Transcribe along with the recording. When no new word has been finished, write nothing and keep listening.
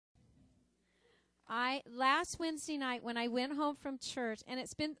Last Wednesday night when I went home from church, and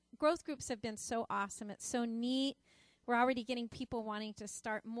growth groups have been so awesome. It's so neat. We're already getting people wanting to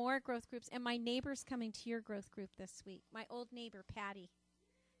start more growth groups, and my neighbor's coming to your growth group this week. My old neighbor, Patty.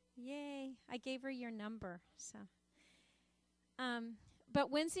 Yay. I gave her your number. So, but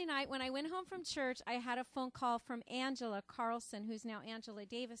Wednesday night when I went home from church, I had a phone call from Angela Carlson, who's now Angela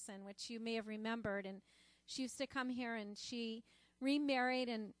Davison, which you may have remembered. And she used to come here, and she remarried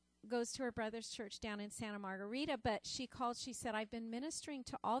and goes to her brother's church down in Santa Margarita. But she called, she said, I've been ministering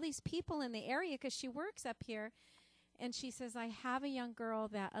to all these people in the area because she works up here. And she says, I have a young girl,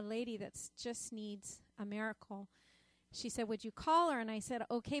 a lady that just needs a miracle. She said, would you call her? And I said,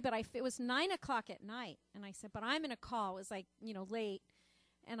 okay, but it was 9 o'clock at night. And I said, but I'm going to call. It was like, late.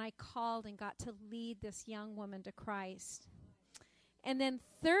 And I called and got to lead this young woman to Christ. And then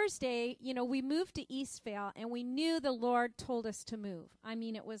Thursday, we moved to Eastvale, and we knew the Lord told us to move. I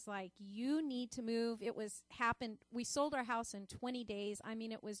mean, it was like, you need to move. It happened. We sold our house in 20 days. I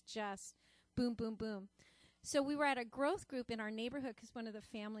mean, it was just boom, boom, boom. So we were at a growth group in our neighborhood because one of the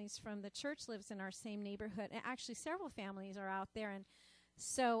families from the church lives in our same neighborhood. And actually, several families are out there. And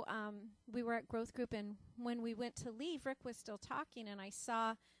so we were at growth group, and when we went to leave, Rick was still talking, and I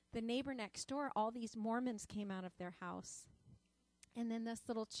saw the neighbor next door. All these Mormons came out of their house. And then this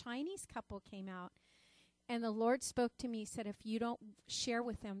little Chinese couple came out, and the Lord spoke to me. He said, if you don't share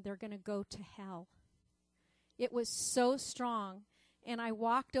with them, they're going to go to hell. It was so strong. And I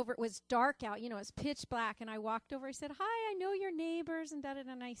walked over. It was dark out. It was pitch black. And I walked over. I said, hi, I know your neighbors. And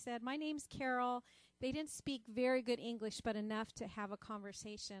da-da-da. And I said, my name's Carol. They didn't speak very good English, but enough to have a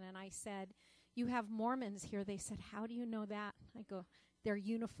conversation. And I said, you have Mormons here. They said, how do you know that? I go, their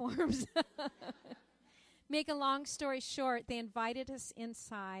uniforms. Make a long story short, they invited us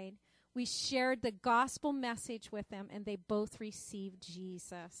inside. We shared the gospel message with them, and they both received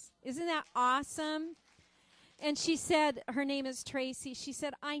Jesus. Isn't that awesome? And she said, her name is Tracy. She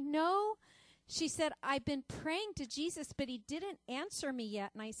said, I know. She said, I've been praying to Jesus, but he didn't answer me yet.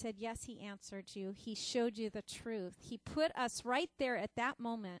 And I said, yes, he answered you. He showed you the truth. He put us right there at that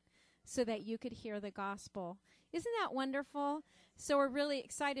moment so that you could hear the gospel. Isn't that wonderful? So we're really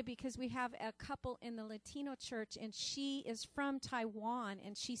excited because we have a couple in the Latino church, and she is from Taiwan,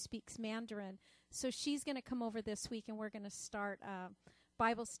 and she speaks Mandarin. So she's going to come over this week, and we're going to start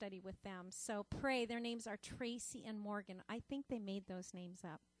Bible study with them. So pray. Their names are Tracy and Morgan. I think they made those names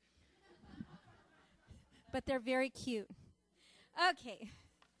up. But they're very cute. Okay.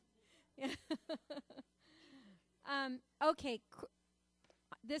 Okay.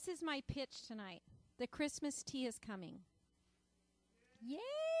 This is my pitch tonight. The Christmas tea is coming. Yay!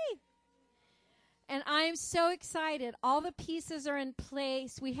 And I'm so excited. All the pieces are in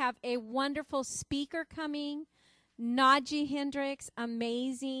place. We have a wonderful speaker coming, Naji Hendricks,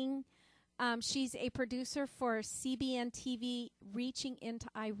 amazing. She's a producer for CBN TV, Reaching into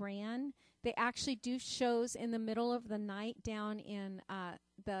Iran. They actually do shows in the middle of the night down in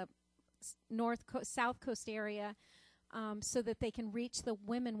the South Coast area so that they can reach the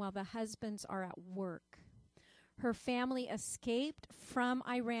women while the husbands are at work. Her family escaped from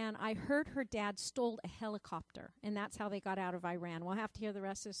Iran. I heard her dad stole a helicopter, and that's how they got out of Iran. We'll have to hear the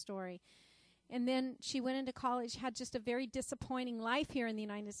rest of the story. And then she went into college, had just a very disappointing life here in the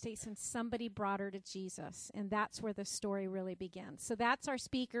United States, and somebody brought her to Jesus. And that's where the story really begins. So that's our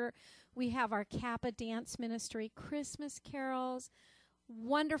speaker. We have our Kappa Dance Ministry, Christmas carols,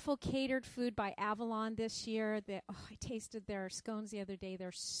 wonderful catered food by Avalon this year. I tasted their scones the other day.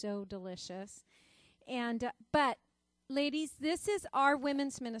 They're so delicious. And but, ladies, this is our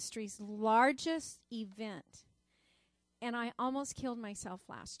women's ministry's largest event. And I almost killed myself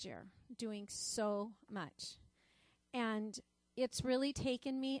last year doing so much. And it's really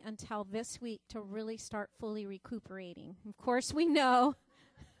taken me until this week to really start fully recuperating. Of course, we know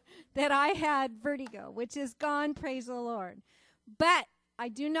that I had vertigo, which is gone, praise the Lord. But I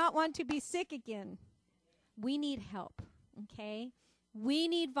do not want to be sick again. We need help, okay? We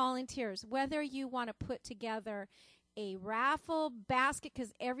need volunteers, whether you want to put together a raffle basket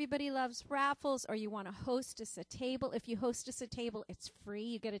because everybody loves raffles, or you want to host us a table. If you host us a table, it's free.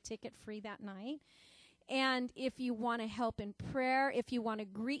 You get a ticket free that night. And if you want to help in prayer, if you want to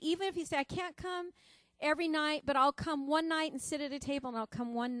greet, even if you say, I can't come every night, but I'll come one night and sit at a table, and I'll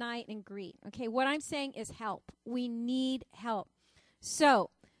come one night and greet. Okay, what I'm saying is help. We need help.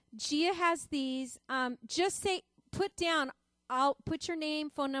 So Gia has these. Just say, put down, I'll put your name,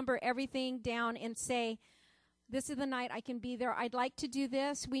 phone number, everything down, and say, this is the night I can be there. I'd like to do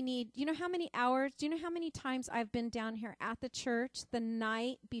this. We need, you know how many hours? Do you know how many times I've been down here at the church the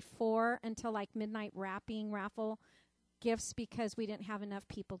night before until like midnight wrapping raffle gifts because we didn't have enough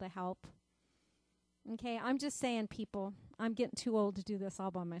people to help? Okay, I'm just saying, people, I'm getting too old to do this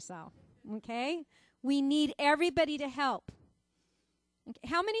all by myself. Okay? We need everybody to help. Okay.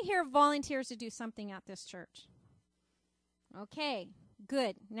 How many here volunteers to do something at this church? Okay,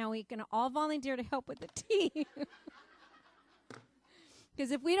 good. Now we're going to all volunteer to help with the tea.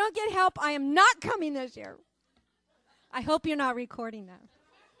 Because if we don't get help, I am not coming this year. I hope you're not recording that.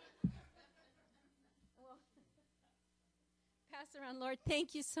 Pass around, Lord,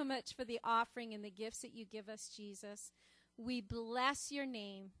 thank you so much for the offering and the gifts that you give us, Jesus. We bless your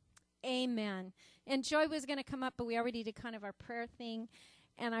name. Amen. And Joy was going to come up, but we already did kind of our prayer thing.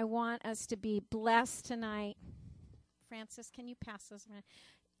 And I want us to be blessed tonight. Francis, can you pass those around?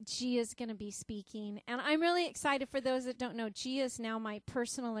 Gia's going to be speaking. And I'm really excited. For those that don't know, Gia is now my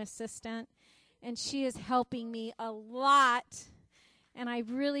personal assistant. And she is helping me a lot. And I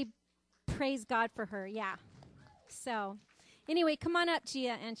really praise God for her. Yeah. So, anyway, come on up,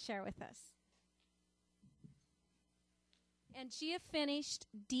 Gia, and share with us. And Gia finished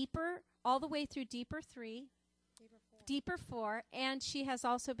Deeper, all the way through Deeper 3, Deeper 4, and she has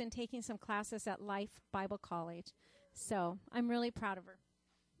also been taking some classes at Life Bible College. So I'm really proud of her.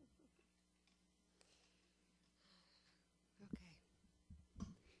 Okay.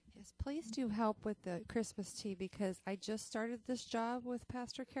 Yes, please do help with the Christmas tea because I just started this job with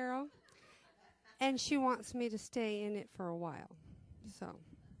Pastor Carol, and she wants me to stay in it for a while. So,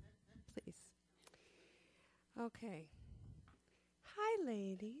 please. Okay. Hi,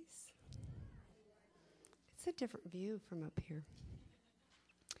 ladies. It's a different view from up here.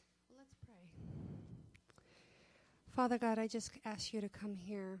 Let's pray. Father God, I just ask you to come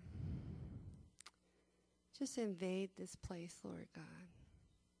here. Just invade this place, Lord God.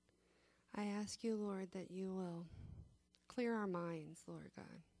 I ask you, Lord, that you will clear our minds, Lord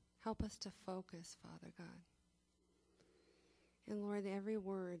God. Help us to focus, Father God. And Lord, every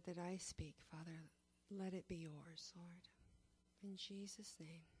word that I speak, Father, let it be yours, Lord. In Jesus'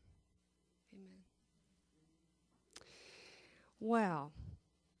 name, amen. Well,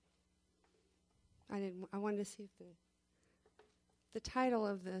 I wanted to see if the title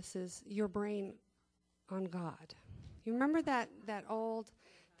of this is Your Brain on God. You remember that old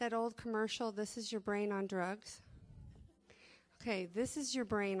commercial, This is Your Brain on Drugs? Okay, this is your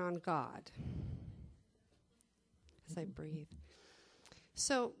brain on God. As I breathe.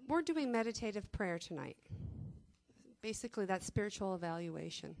 So we're doing meditative prayer tonight. Basically, that's spiritual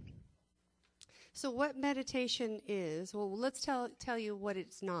evaluation. So what meditation is, well, let's tell you what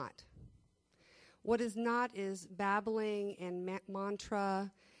it's not. What is not is babbling and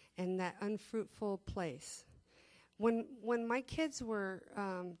mantra and that unfruitful place. When my kids were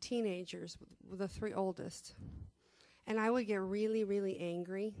teenagers, the three oldest, and I would get really, really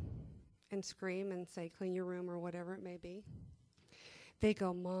angry and scream and say, clean your room or whatever it may be, they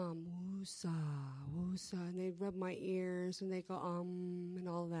go, Mom, woosah, woosah, and they'd rub my ears and they go, and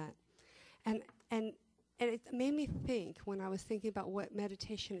all that. And it made me think when I was thinking about what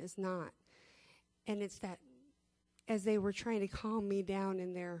meditation is not. And it's that as they were trying to calm me down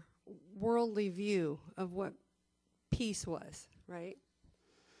in their worldly view of what peace was, right?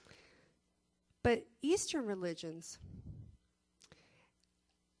 But Eastern religions,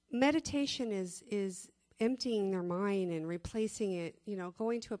 meditation is emptying their mind and replacing it,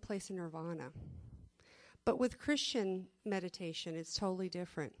 going to a place of nirvana. But with Christian meditation, it's totally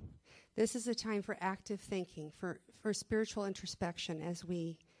different. This is a time for active thinking, for spiritual introspection as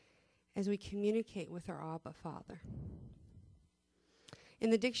we communicate with our Abba Father. In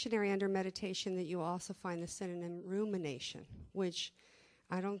the dictionary under meditation that you also find the synonym rumination, which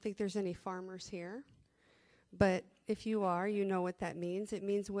I don't think there's any farmers here, but if you are, you know what that means. It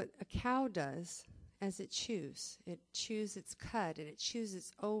means what a cow does as it chews. It chews its cud, and it chews it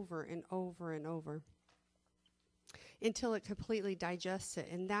over and over and over until it completely digests it.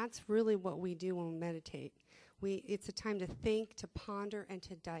 And that's really what we do when we meditate. It's a time to think, to ponder, and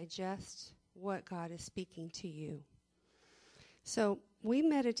to digest what God is speaking to you. So we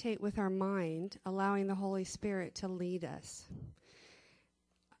meditate with our mind, allowing the Holy Spirit to lead us.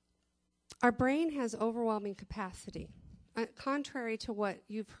 Our brain has overwhelming capacity. Contrary to what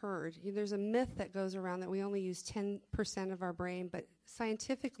you've heard, there's a myth that goes around that we only use 10% of our brain, but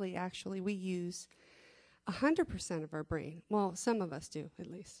scientifically, actually, we use 100% of our brain. Well, some of us do, at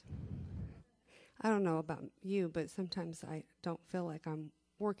least. I don't know about you, but sometimes I don't feel like I'm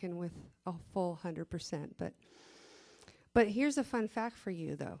working with a full 100%. But here's a fun fact for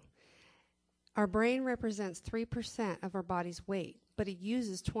you, though. Our brain represents 3% of our body's weight, but it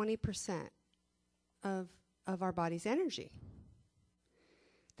uses 20% of our body's energy.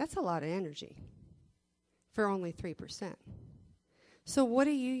 That's a lot of energy for only 3%. So what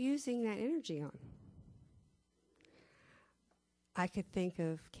are you using that energy on? I could think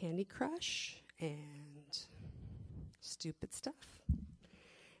of Candy Crush and stupid stuff.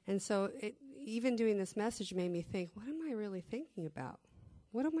 And so even doing this message made me think, what am I really thinking about?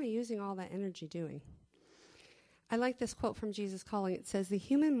 What am I using all that energy doing? I like this quote from Jesus Calling. It says, "The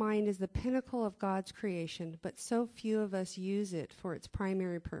human mind is the pinnacle of God's creation, but so few of us use it for its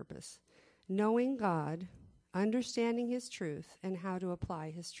primary purpose, knowing God, understanding his truth, and how to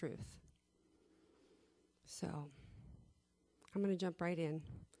apply his truth." So I'm going to jump right in.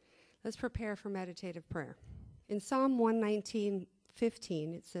 Let's prepare for meditative prayer. In Psalm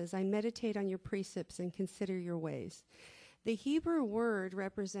 119:15, it says, "I meditate on your precepts and consider your ways." The Hebrew word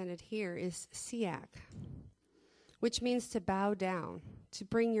represented here is siak, which means to bow down, to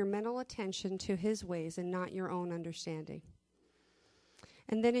bring your mental attention to his ways and not your own understanding.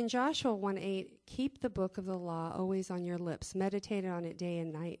 And then in Joshua 1:8, "Keep the book of the law always on your lips, meditate on it day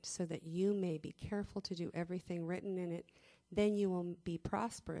and night, so that you may be careful to do everything written in it. Then you will be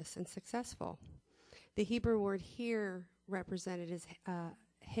prosperous and successful." The Hebrew word here represented is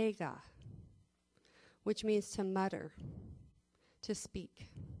hagah, which means to mutter, to speak.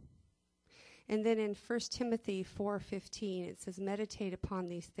 And then in 1 Timothy 4:15, it says, "Meditate upon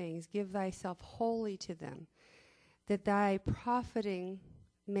these things, give thyself wholly to them, that thy profiting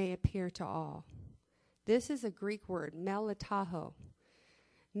may appear to all." This is a Greek word, melitaho,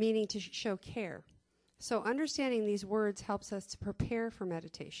 meaning to show care. So understanding these words helps us to prepare for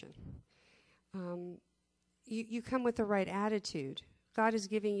meditation. You come with the right attitude. God is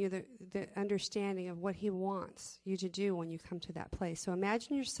giving you the understanding of what he wants you to do when you come to that place. So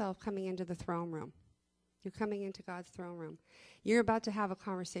imagine yourself coming into the throne room. You're coming into God's throne room. You're about to have a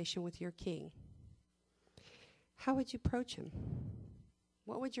conversation with your king. How would you approach him?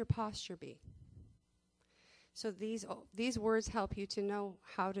 What would your posture be? So these words help you to know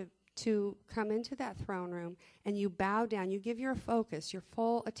how to come into that throne room, and you bow down. You give your focus, your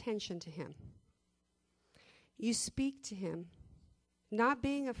full attention to him. You speak to him, not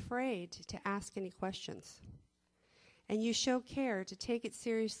being afraid to ask any questions. And you show care to take it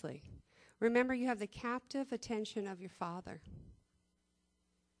seriously. Remember, you have the captive attention of your Father.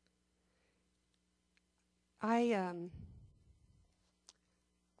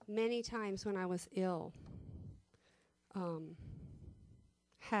 Many times when I was ill,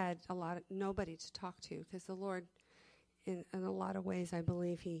 had nobody to talk to, because the Lord, in a lot of ways, I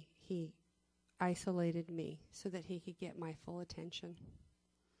believe he isolated me so that he could get my full attention.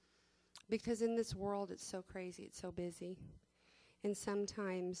 Because in this world, it's so crazy, it's so busy. And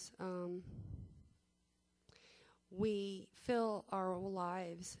sometimes we fill our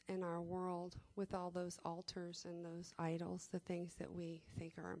lives and our world with all those altars and those idols, the things that we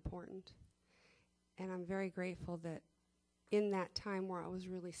think are important. And I'm very grateful that in that time where I was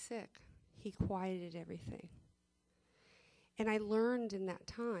really sick, he quieted everything. And I learned in that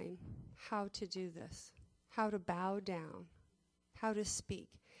time how to do this, how to bow down, how to speak,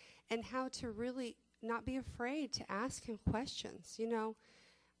 and how to really not be afraid to ask him questions. You know,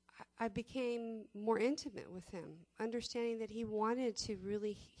 I became more intimate with him, understanding that he wanted to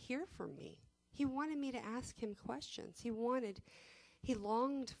really hear from me. He wanted me to ask him questions. He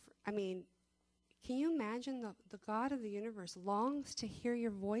longed for, can you imagine the God of the universe longs to hear your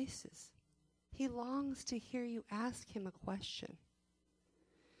voices? He longs to hear you ask him a question.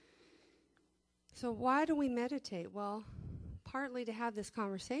 So why do we meditate? Well, partly to have this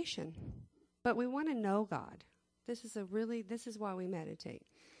conversation, but we want to know God. This is why we meditate.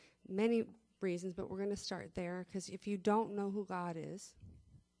 Many reasons, but we're going to start there, because if you don't know who God is,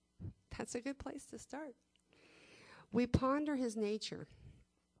 that's a good place to start. We ponder his nature.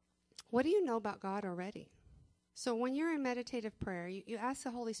 What do you know about God already? So when you're in meditative prayer, you ask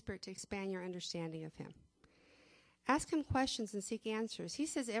the Holy Spirit to expand your understanding of him. Ask him questions and seek answers. He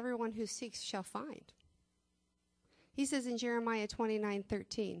says everyone who seeks shall find. He says in Jeremiah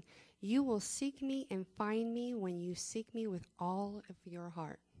 29:13, "You will seek me and find me when you seek me with all of your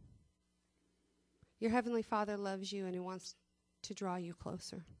heart." Your Heavenly Father loves you and he wants to draw you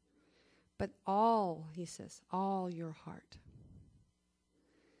closer. But he says, all your heart.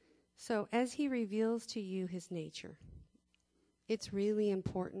 So as he reveals to you his nature, it's really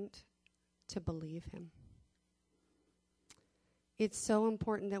important to believe him. It's so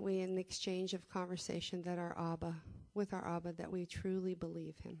important that we, in the exchange of conversation, that our Abba, that we truly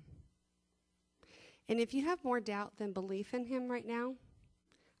believe him. And if you have more doubt than belief in him right now,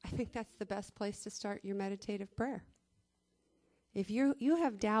 I think that's the best place to start your meditative prayer. If you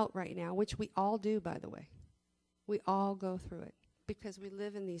have doubt right now, which we all do, by the way, we all go through it, because we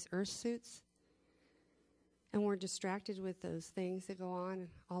live in these earth suits and we're distracted with those things that go on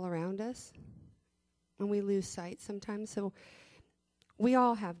all around us, and we lose sight sometimes. So we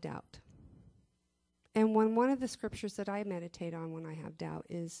all have doubt. And one of the scriptures that I meditate on when I have doubt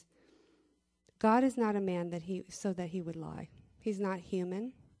is, God is not a man that he would lie. He's not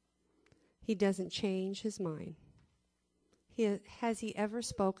human. He doesn't change his mind. Has he ever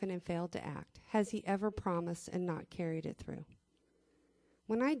spoken and failed to act? Has he ever promised and not carried it through?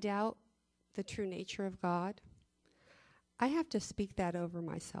 When I doubt the true nature of God, I have to speak that over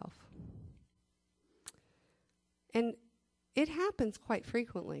myself. And it happens quite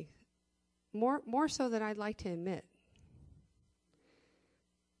frequently, more so than I'd like to admit.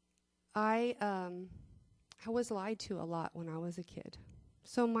 I was lied to a lot when I was a kid.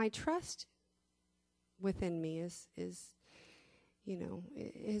 So my trust within me is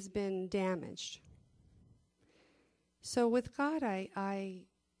has been damaged. So with God, I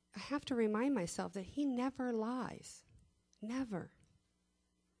have to remind myself that he never lies. Never.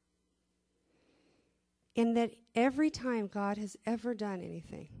 And that every time God has ever done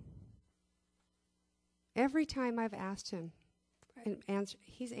anything, every time I've asked him,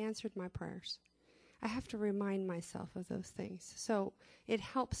 he's answered my prayers. I have to remind myself of those things. So it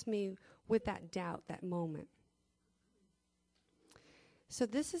helps me with that doubt, that moment. So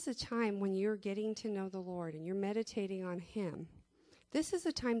this is a time when you're getting to know the Lord and you're meditating on him. This is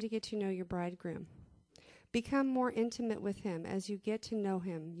a time to get to know your bridegroom. Become more intimate with him. As you get to know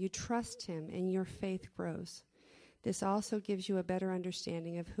him, you trust him and your faith grows. This also gives you a better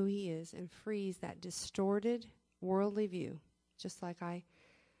understanding of who he is and frees that distorted worldly view, just like I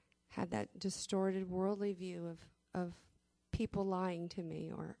had that distorted worldly view of people lying to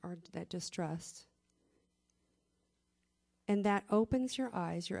me or that distrust. And that opens your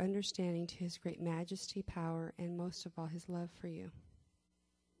eyes, your understanding to his great majesty, power, and most of all, his love for you.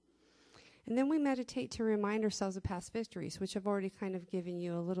 And then we meditate to remind ourselves of past victories, which I've already kind of given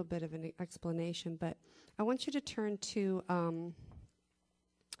you a little bit of an explanation. But I want you to turn to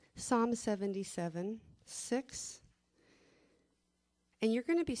Psalm 77:6. And you're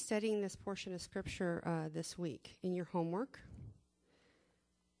going to be studying this portion of Scripture this week in your homework.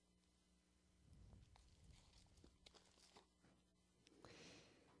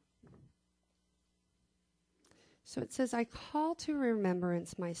 So it says, I call to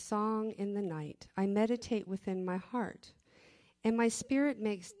remembrance my song in the night. I meditate within my heart, and my spirit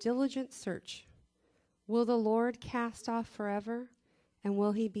makes diligent search. Will the Lord cast off forever, and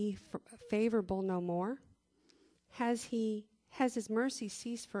will he be favorable no more? Has his mercy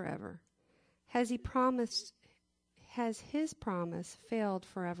ceased forever? Has his promise failed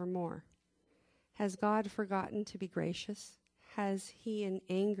forevermore? Has God forgotten to be gracious? Has he in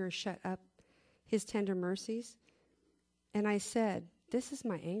anger shut up his tender mercies? And I said, this is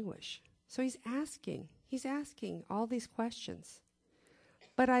my anguish. So he's asking all these questions.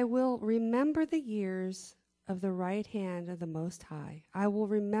 But I will remember the years of the right hand of the Most High. I will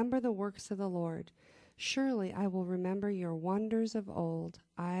remember the works of the Lord. Surely I will remember your wonders of old.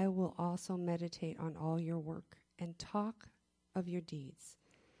 I will also meditate on all your work and talk of your deeds.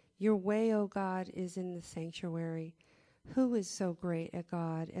 Your way, O God, is in the sanctuary. Who is so great a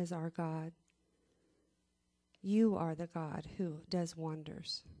God as our God? You are the God who does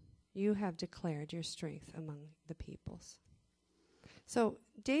wonders. You have declared your strength among the peoples. So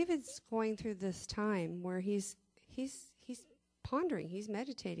David's going through this time where he's pondering, he's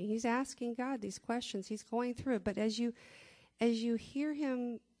meditating, he's asking God these questions, he's going through it. But as you hear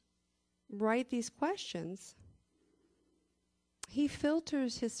him write these questions, he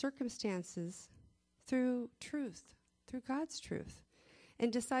filters his circumstances through truth, through God's truth,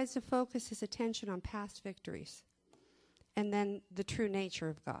 and decides to focus his attention on past victories and then the true nature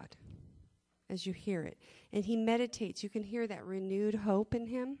of God as you hear it. And he meditates. You can hear that renewed hope in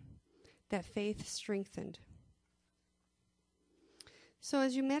him, that faith strengthened. So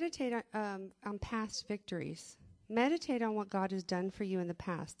as you meditate on past victories, meditate on what God has done for you in the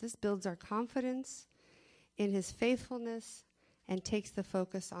past. This builds our confidence in his faithfulness and takes the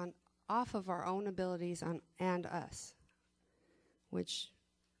focus off of our own abilities and us, which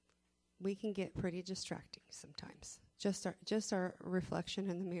we can get pretty distracting sometimes. Just our reflection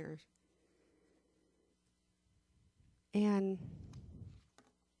in the mirror. And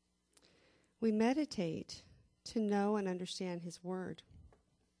we meditate to know and understand his word.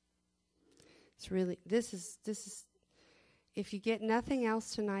 It's really, this is, if you get nothing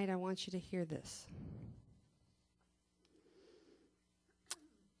else tonight, I want you to hear this.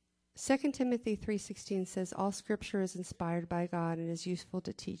 2 Timothy 3:16 says, all scripture is inspired by God and is useful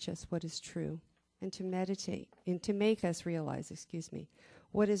to teach us what is true and to meditate and to make us realize,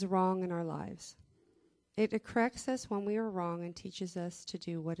 what is wrong in our lives. It corrects us when we are wrong and teaches us to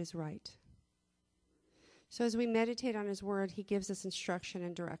do what is right. So as we meditate on his word, he gives us instruction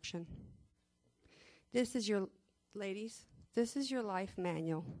and direction. This is your, ladies, this is your life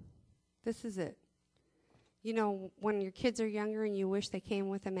manual. This is it. You know, when your kids are younger and you wish they came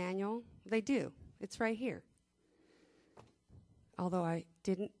with a manual, they do. It's right here. Although I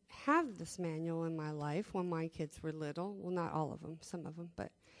didn't have this manual in my life when my kids were little. Well, not all of them, some of them.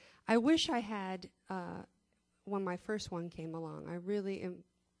 But I wish I had when my first one came along. I really am.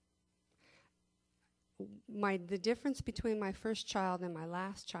 The difference between my first child and my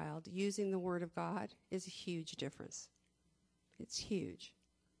last child using the Word of God is a huge difference. It's huge.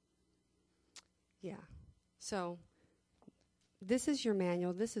 Yeah. So this is your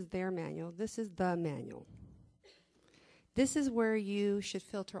manual. This is their manual. This is the manual. This is where you should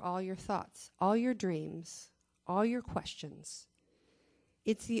filter all your thoughts, all your dreams, all your questions.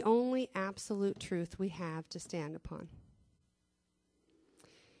 It's the only absolute truth we have to stand upon.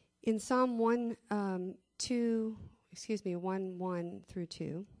 In Psalm 1, 1 through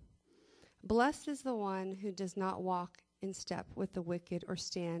 2, blessed is the one who does not walk in step with the wicked or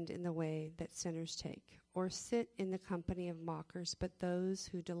stand in the way that sinners take, or sit in the company of mockers, but those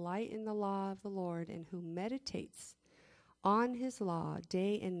who delight in the law of the Lord and who meditates on his law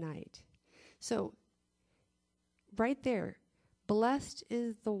day and night. So, right there, blessed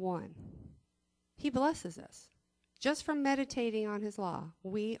is the one. He blesses us. Just from meditating on his law,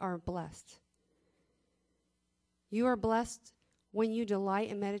 we are blessed. You are blessed when you delight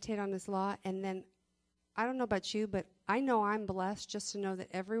and meditate on his law, and then, I don't know about you, but I know I'm blessed just to know that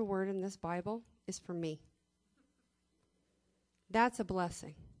every word in this Bible is for me. That's a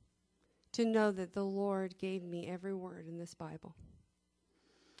blessing, to know that the Lord gave me every word in this Bible.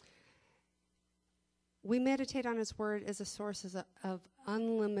 We meditate on his word as a source of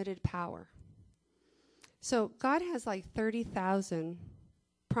unlimited power. So God has like 30,000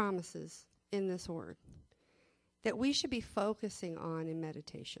 promises in this word that we should be focusing on in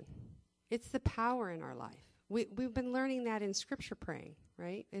meditation. It's the power in our life. We've been learning that in scripture praying,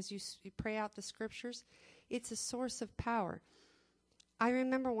 right? As you pray out the scriptures, it's a source of power. I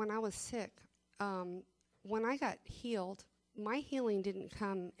remember when I was sick, when I got healed, my healing didn't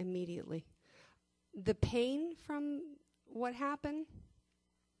come immediately. The pain from what happened,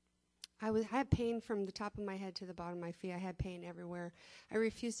 I had pain from the top of my head to the bottom of my feet. I had pain everywhere. I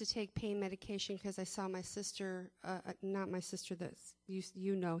refused to take pain medication because I saw my sister, not my sister that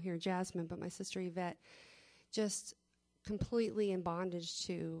you know here, Jasmine, but my sister Yvette, just completely in bondage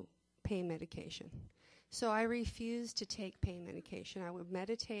to pain medication. So I refused to take pain medication. I would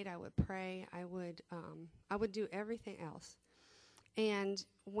meditate, I would pray, I would do everything else. And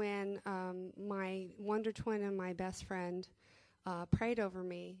when my Wonder Twin and my best friend prayed over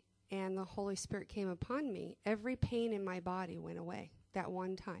me, and the Holy Spirit came upon me, every pain in my body went away that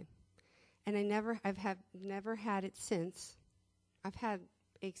one time. And I've never had it since. I've had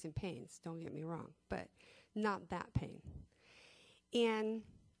aches and pains, don't get me wrong, but not that pain. And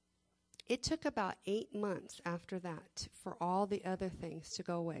it took about 8 months after that for all the other things to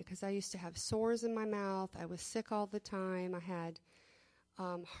go away, because I used to have sores in my mouth. I was sick all the time. I had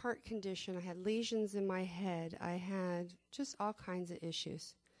heart condition. I had lesions in my head. I had just all kinds of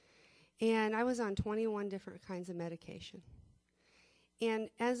issues. And I was on 21 different kinds of medication. And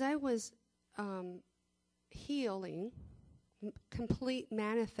as I was healing, complete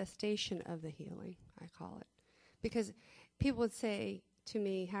manifestation of the healing, I call it. Because people would say to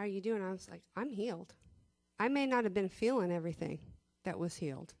me, how are you doing? I was like, I'm healed. I may not have been feeling everything that was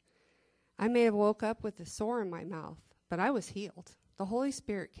healed. I may have woke up with a sore in my mouth, but I was healed. The Holy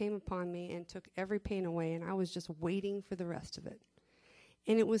Spirit came upon me and took every pain away, and I was just waiting for the rest of it.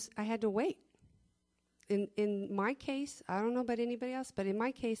 And I had to wait. In my case, I don't know about anybody else, but in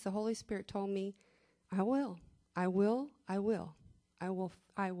my case, the Holy Spirit told me, I will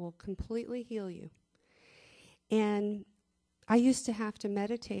completely heal you. And I used to have to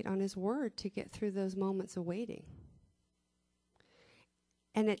meditate on his word to get through those moments of waiting.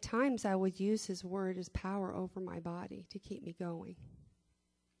 And at times I would use his word as power over my body to keep me going.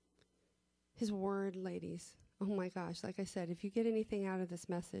 His word, ladies. Oh my gosh, like I said, if you get anything out of this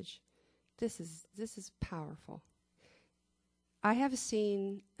message, this is powerful. I have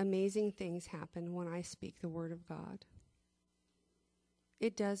seen amazing things happen when I speak the word of God.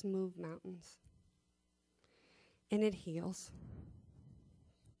 It does move mountains. And it heals.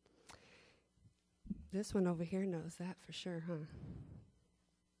 This one over here knows that for sure, huh?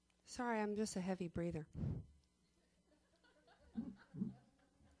 Sorry, I'm just a heavy breather.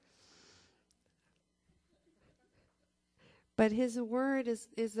 But his word is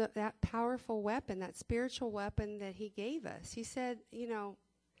that powerful weapon, that spiritual weapon that he gave us. He said,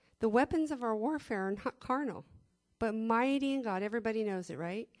 The weapons of our warfare are not carnal, but mighty in God. Everybody knows it,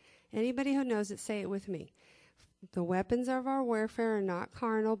 right? Anybody who knows it, say it with me. The weapons of our warfare are not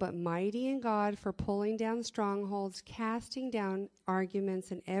carnal, but mighty in God for pulling down strongholds, casting down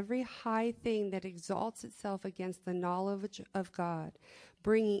arguments, and every high thing that exalts itself against the knowledge of God,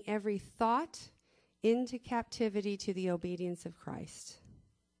 bringing every thought into captivity to the obedience of Christ.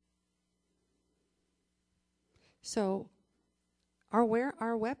 So,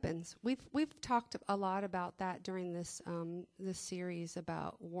 our weapons. We've talked a lot about that during this series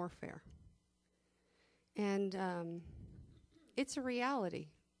about warfare. And it's a reality.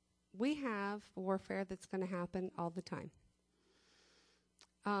 We have warfare that's going to happen all the time,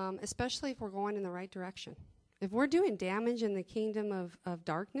 especially if we're going in the right direction. If we're doing damage in the kingdom of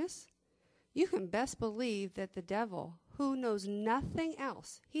darkness, you can best believe that the devil, who knows nothing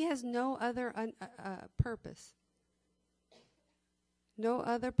else, he has no other purpose. No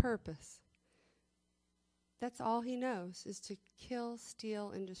other purpose. That's all he knows, is to kill,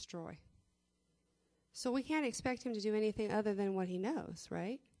 steal, and destroy. So we can't expect him to do anything other than what he knows,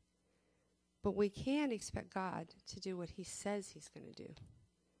 right? But we can expect God to do what he says he's going to do.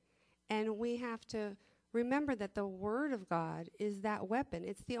 And we have to remember that the Word of God is that weapon.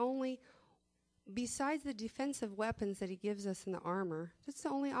 It's the only, besides the defensive weapons that he gives us in the armor, that's the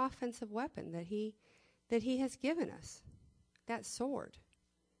only offensive weapon that he has given us, that sword.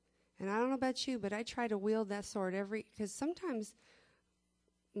 And I don't know about you, but I try to wield that sword because sometimes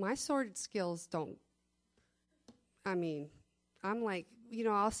my sword skills don't, I'm like,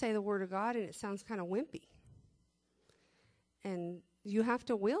 I'll say the word of God and it sounds kind of wimpy. And you have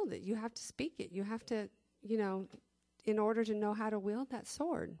to wield it. You have to speak it. You have to, in order to know how to wield that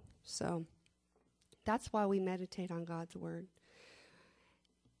sword. So that's why we meditate on God's word.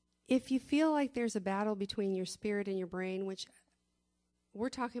 If you feel like there's a battle between your spirit and your brain, which we're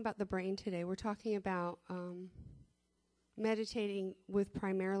talking about the brain today, we're talking about meditating with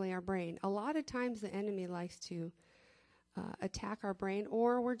primarily our brain. A lot of times the enemy likes to attack our brain,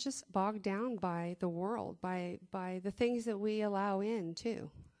 or we're just bogged down by the world, by the things that we allow in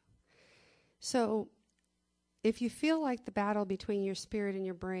too. So if you feel like the battle between your spirit and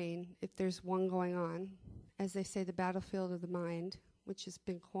your brain, if there's one going on, as they say, the battlefield of the mind, which has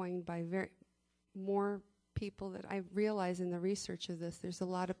been coined by more people that I realize in the research of this, there's a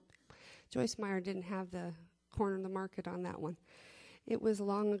lot of, Joyce Meyer didn't have the corner of the market on that one. It was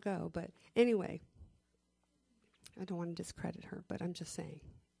long ago, but anyway, I don't want to discredit her, but I'm just saying.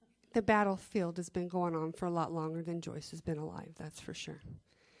 The battlefield has been going on for a lot longer than Joyce has been alive, that's for sure.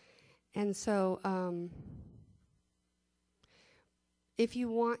 And so if you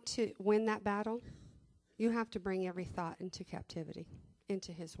want to win that battle, you have to bring every thought into captivity,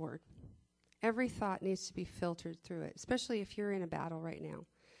 into his word. Every thought needs to be filtered through it, especially if you're in a battle right now.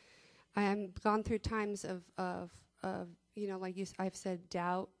 I have gone through times of like I've said,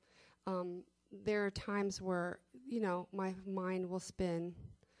 doubt. There are times where, my mind will spin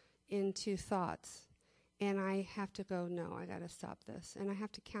into thoughts. And I have to go, no, I got to stop this. And I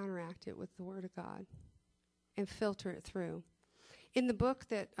have to counteract it with the Word of God and filter it through. In the book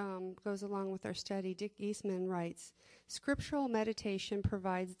that goes along with our study, Dick Eastman writes, scriptural meditation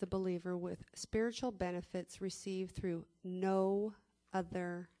provides the believer with spiritual benefits received through no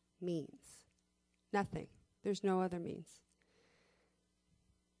other means. Nothing. There's no other means.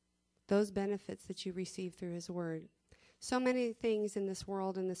 Those benefits that you receive through his word. So many things in this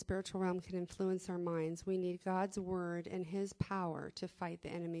world, in the spiritual realm, can influence our minds. We need God's word and his power to fight the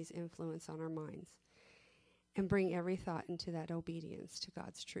enemy's influence on our minds and bring every thought into that obedience to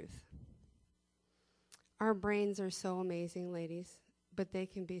God's truth. Our brains are so amazing, ladies, but they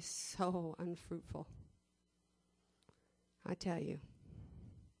can be so unfruitful. I tell you.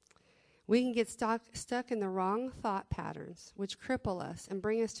 We can get stuck in the wrong thought patterns, which cripple us and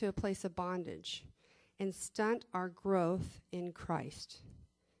bring us to a place of bondage and stunt our growth in Christ.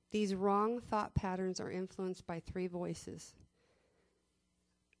 These wrong thought patterns are influenced by three voices.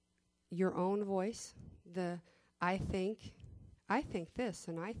 Your own voice, the I think this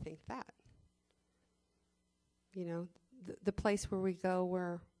and I think that. The place where we go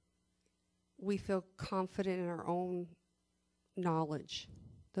where we feel confident in our own knowledge.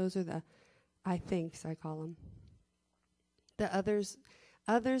 Those are the I thinks, I call them. The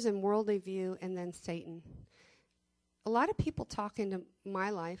others in worldly view, and then Satan. A lot of people talk into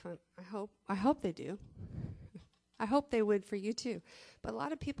my life. I hope they do. I hope they would for you too. But a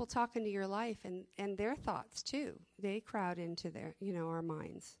lot of people talk into your life and their thoughts too. They crowd into their, our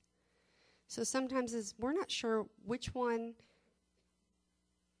minds. So sometimes we're not sure which one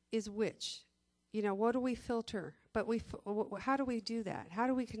is which. What do we filter But how do we do that? How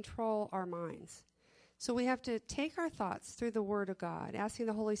do we control our minds? So we have to take our thoughts through the Word of God, asking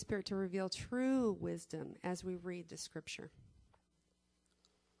the Holy Spirit to reveal true wisdom as we read the Scripture.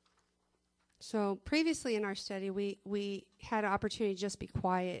 So previously in our study, we had an opportunity to just be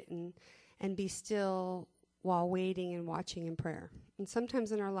quiet and be still while waiting and watching in prayer. And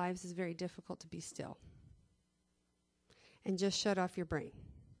sometimes in our lives it's very difficult to be still and just shut off your brain.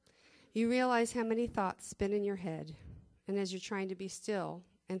 You realize how many thoughts spin in your head, and as you're trying to be still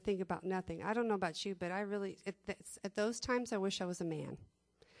and think about nothing. I don't know about you, but I really, at those times I wish I was a man.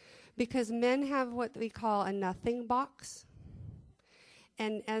 Because men have what we call a nothing box.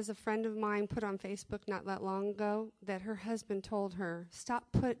 And as a friend of mine put on Facebook not that long ago, that her husband told her, stop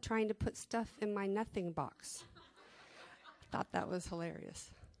trying to put stuff in my nothing box. I thought that was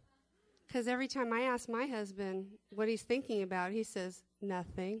hilarious. Because every time I ask my husband what he's thinking about, he says,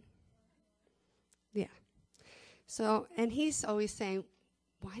 nothing. Yeah. So, and he's always saying,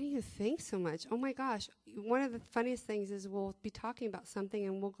 why do you think so much? Oh my gosh. One of the funniest things is we'll be talking about something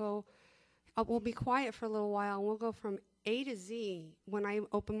and we'll be quiet for a little while and we'll go from A to Z. When I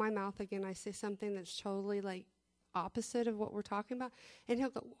open my mouth again, I say something that's totally like opposite of what we're talking about. And he'll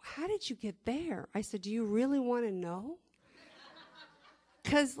go, how did you get there? I said, do you really want to know?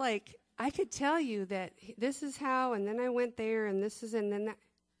 Because like, I could tell you that this is how, and then I went there, and this is, and then that.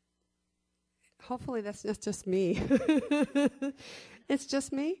 Hopefully that's not just me. It's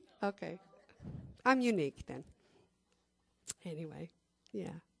just me? Okay. I'm unique then. Anyway,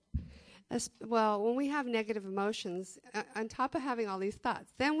 yeah. Well, when we have negative emotions, on top of having all these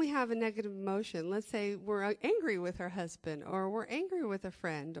thoughts, then we have a negative emotion. Let's say we're angry with our husband, or we're angry with a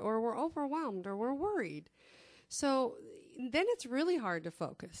friend, or we're overwhelmed, or we're worried. So then it's really hard to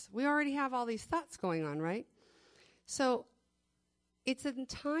focus. We already have all these thoughts going on, right? So it's a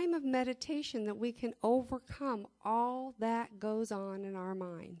time of meditation that we can overcome all that goes on in our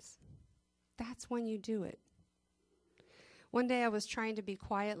minds. That's when you do it. One day I was trying to be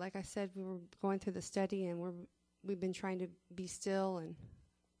quiet. Like I said, we were going through the study and we've been trying to be still. And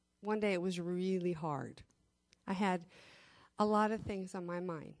one day it was really hard. I had a lot of things on my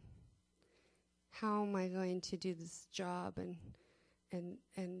mind. How am I going to do this job and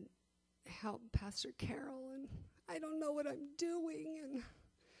help Pastor Carol? And I don't know what I'm doing. And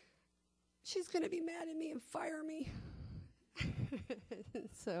she's going to be mad at me and fire me.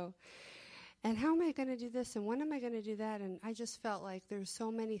 And how am I going to do this? And when am I going to do that? And I just felt like there's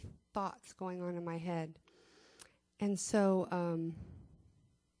so many thoughts going on in my head. And so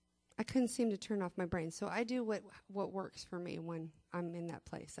I couldn't seem to turn off my brain. So I do what works for me when I'm in that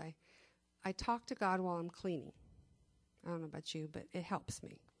place. I talk to God while I'm cleaning. I don't know about you, but it helps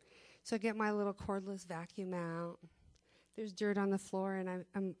me. So I get my little cordless vacuum out. There's dirt on the floor, and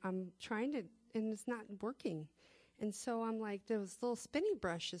I'm trying to, and it's not working. And so I'm like, this little spinny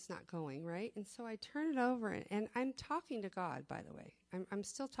brush is not going, right? And so I turn it over, and I'm talking to God, by the way. I'm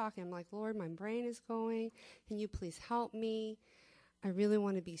still talking. I'm like, Lord, my brain is going. Can you please help me? I really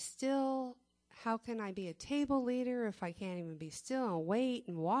want to be still. How can I be a table leader if I can't even be still and wait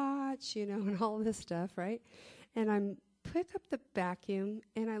and watch, and all this stuff, right? And I pick up the vacuum,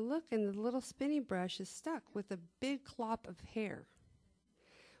 and I look, and the little spinny brush is stuck with a big clop of hair,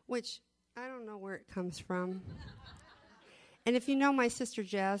 which I don't know where it comes from. And if you know my sister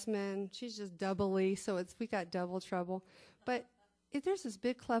Jasmine, she's just doubly, so we got double trouble. But there's this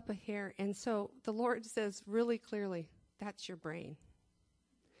big clump of hair, and so the Lord says really clearly, that's your brain.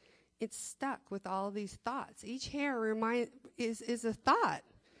 It's stuck with all these thoughts. Each hair is a thought,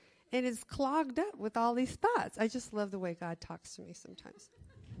 and it's clogged up with all these thoughts. I just love the way God talks to me sometimes.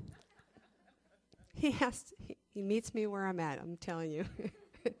 He meets me where I'm at, I'm telling you.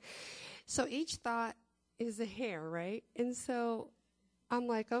 So each thought is a hair, right? And so I'm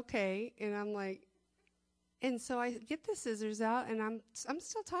like, okay, and so I get the scissors out, and I'm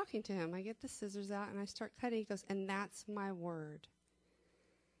still talking to him. I get the scissors out, and I start cutting. He goes, and that's my word.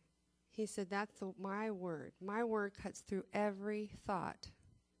 He said, that's my word. My word cuts through every thought.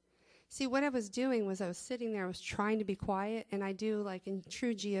 See, what I was doing was I was sitting there, I was trying to be quiet, and I do, like in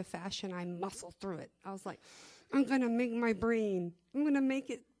true Gia fashion, I muscle through it. I was like, I'm going to make my brain, I'm going to make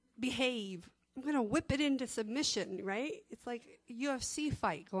it behave. I'm going to whip it into submission, right? It's like a UFC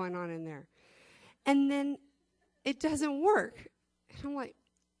fight going on in there. And then it doesn't work. And I'm like,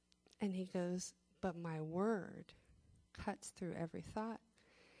 and he goes, but my word cuts through every thought.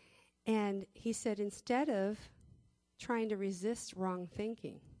 And he said, instead of trying to resist wrong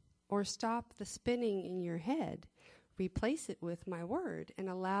thinking or stop the spinning in your head, replace it with my word and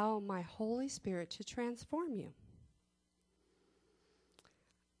allow my Holy Spirit to transform you.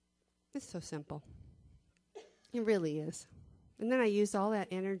 It's so simple. It really is. And then I used all that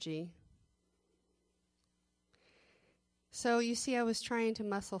energy. So you see, I was trying to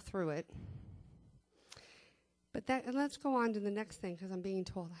muscle through it. But let's go on to the next thing, because I'm being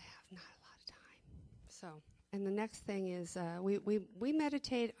told I have not a lot of time. So, and the next thing is we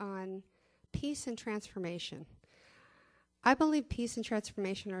meditate on peace and transformation. I believe peace and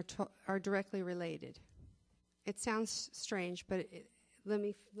transformation are directly related. It sounds strange, but let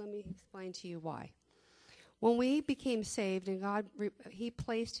me explain to you why. When we became saved and God, He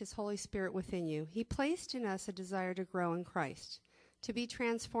placed His Holy Spirit within you, He placed in us a desire to grow in Christ, to be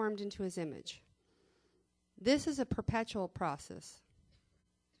transformed into His image. This is a perpetual process.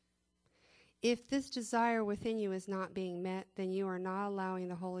 If this desire within you is not being met, then you are not allowing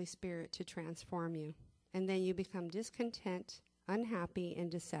the Holy Spirit to transform you. And then you become discontent, unhappy, and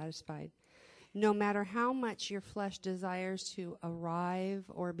dissatisfied. No matter how much your flesh desires to arrive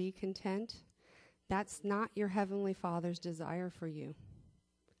or be content, that's not your Heavenly Father's desire for you.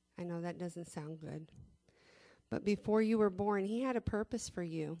 I know that doesn't sound good. But before you were born, He had a purpose for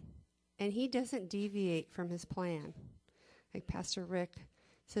you. And He doesn't deviate from His plan. Like Pastor Rick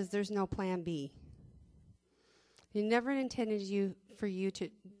says, there's no plan B. He never intended for you to...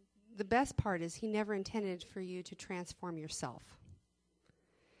 The best part is He never intended for you to transform yourself.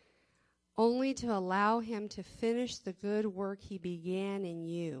 Only to allow Him to finish the good work He began in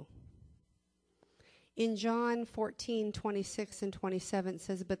you. In John 14:26 and 27 it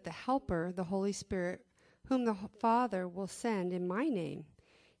says, "But the Helper, the Holy Spirit, whom the Father will send in my name,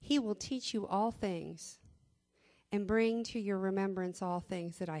 He will teach you all things and bring to your remembrance all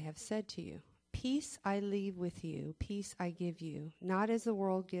things that I have said to you. Peace I leave with you, peace I give you. Not as the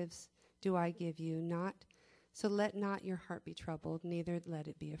world gives do I give you. So let not your heart be troubled, neither let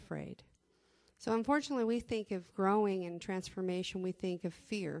it be afraid." So unfortunately, we think of growing and transformation, we think of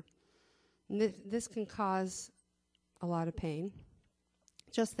fear. And this can cause a lot of pain.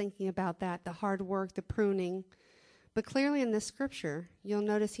 Just thinking about that, the hard work, the pruning. But clearly in this scripture, you'll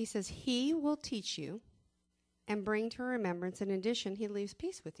notice He says He will teach you and bring to remembrance. In addition, He leaves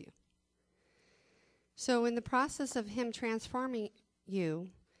peace with you. So in the process of Him transforming you,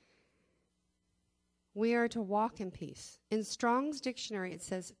 we are to walk in peace. In Strong's dictionary, it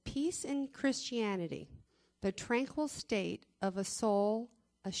says, "Peace in Christianity, the tranquil state of a soul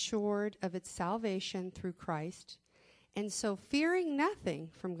assured of its salvation through Christ, and so fearing nothing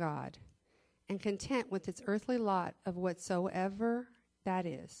from God, and content with its earthly lot of whatsoever that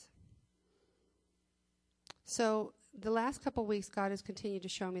is." So the last couple weeks, God has continued to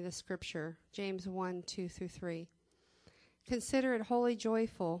show me the scripture, James 1:2-3. "Consider it wholly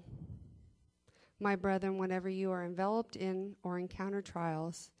joyful, my brethren, whenever you are enveloped in or encounter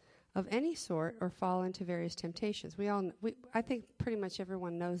trials of any sort or fall into various temptations." I think pretty much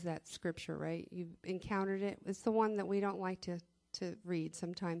everyone knows that scripture, right? You've encountered it. It's the one that we don't like to read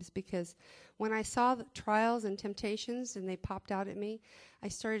sometimes, because when I saw the trials and temptations and they popped out at me, I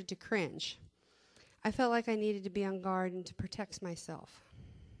started to cringe. I felt like I needed to be on guard and to protect myself.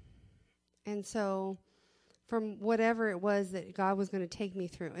 And so from whatever it was that God was going to take me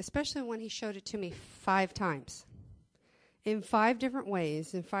through, especially when He showed it to me 5 times, in 5 different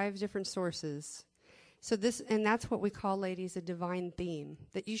ways, in 5 different sources. So that's what we call, ladies, a divine theme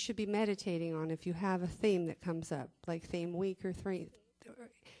that you should be meditating on if you have a theme that comes up, like theme week or 3.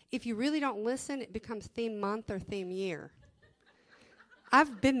 If you really don't listen, it becomes theme month or theme year.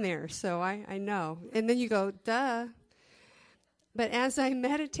 I've been there, so I know. And then you go, duh. But as I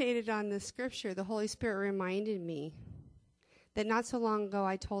meditated on this scripture, the Holy Spirit reminded me that not so long ago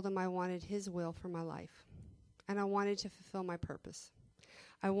I told Him I wanted His will for my life. And I wanted to fulfill my purpose.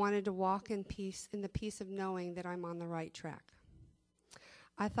 I wanted to walk in peace, in the peace of knowing that I'm on the right track.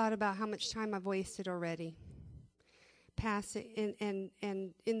 I thought about how much time I've wasted already, and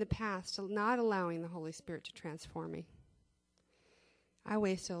in the past, not allowing the Holy Spirit to transform me. I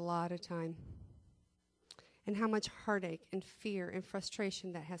wasted a lot of time. And how much heartache and fear and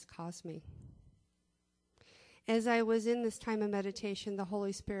frustration that has caused me. As I was in this time of meditation, the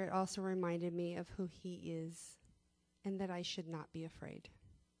Holy Spirit also reminded me of who He is and that I should not be afraid.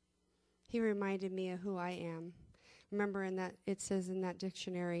 He reminded me of who I am. Remember, in that it says in that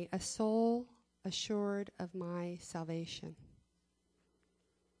dictionary, a soul assured of my salvation.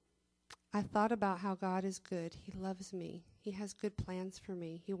 I thought about how God is good. He loves me. He has good plans for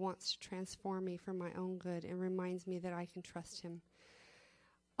me. He wants to transform me for my own good and reminds me that I can trust Him.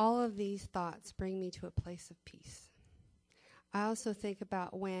 All of these thoughts bring me to a place of peace. I also think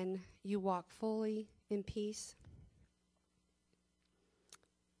about when you walk fully in peace,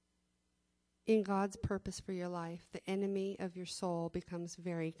 in God's purpose for your life, the enemy of your soul becomes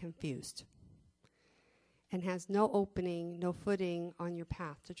very confused. and has no opening, no footing on your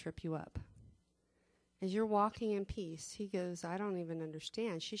path to trip you up. As you're walking in peace, he goes, I don't even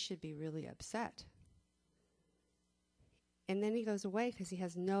understand. She should be really upset. And then he goes away because he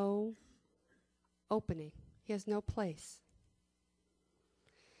has no opening. He has no place.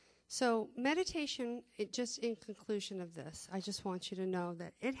 So meditation, just in conclusion of this, I just want you to know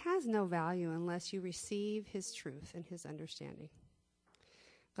that it has no value unless you receive his truth and his understanding.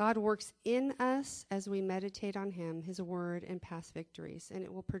 God works in us as we meditate on him, his word, and past victories, and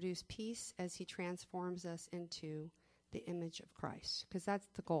it will produce peace as he transforms us into the image of Christ, because that's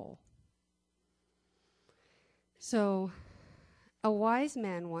the goal. So, a wise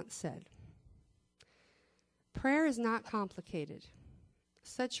man once said, prayer is not complicated.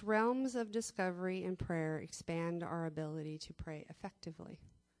 Such realms of discovery and prayer expand our ability to pray effectively.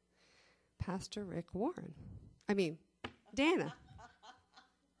 Pastor Rick Warren. Dana.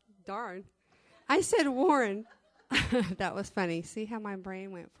 Darn. I said Warren. That was funny. See how my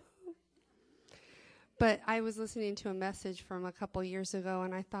brain went? But I was listening to a message from a couple years ago,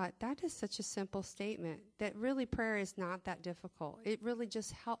 and I thought, that is such a simple statement, that really prayer is not that difficult. It really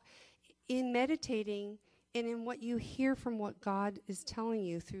just helps. In meditating and in what you hear from what God is telling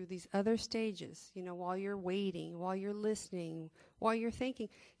you through these other stages, while you're waiting, while you're listening, while you're thinking,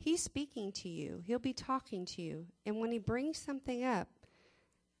 he's speaking to you. He'll be talking to you. And when he brings something up,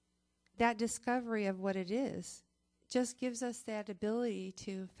 that discovery of what it is just gives us that ability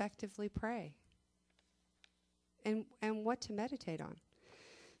to effectively pray and what to meditate on.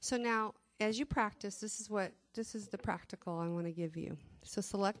 So now, as you practice, this is the practical I want to give you. So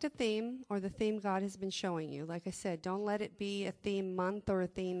select a theme or the theme God has been showing you. Like I said, don't let it be a theme month or a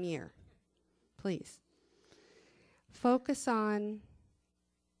theme year. Please. Focus on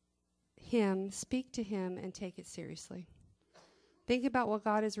him, speak to him, and take it seriously. Think about what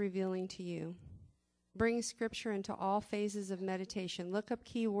God is revealing to you. Bring scripture into all phases of meditation. Look up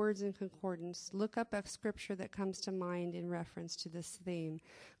key words in concordance. Look up a scripture that comes to mind in reference to this theme.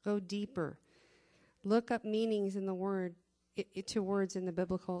 Go deeper. Look up meanings in the word to words in the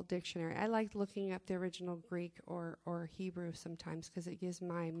biblical dictionary. I like looking up the original Greek or Hebrew sometimes because it gives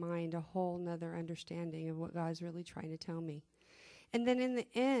my mind a whole nother understanding of what God's really trying to tell me. And then in the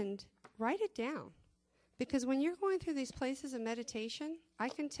end, write it down. Because when you're going through these places of meditation, I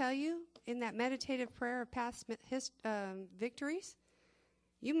can tell you, in that meditative prayer of past victories,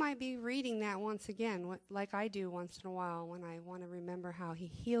 you might be reading that once again, like I do once in a while when I want to remember how he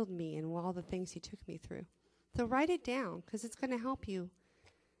healed me and all the things he took me through. So write it down, because it's going to help you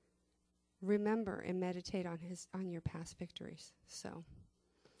remember and meditate on your past victories. So,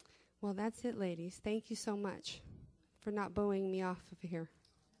 well, that's it, ladies. Thank you so much for not bowing me off of here.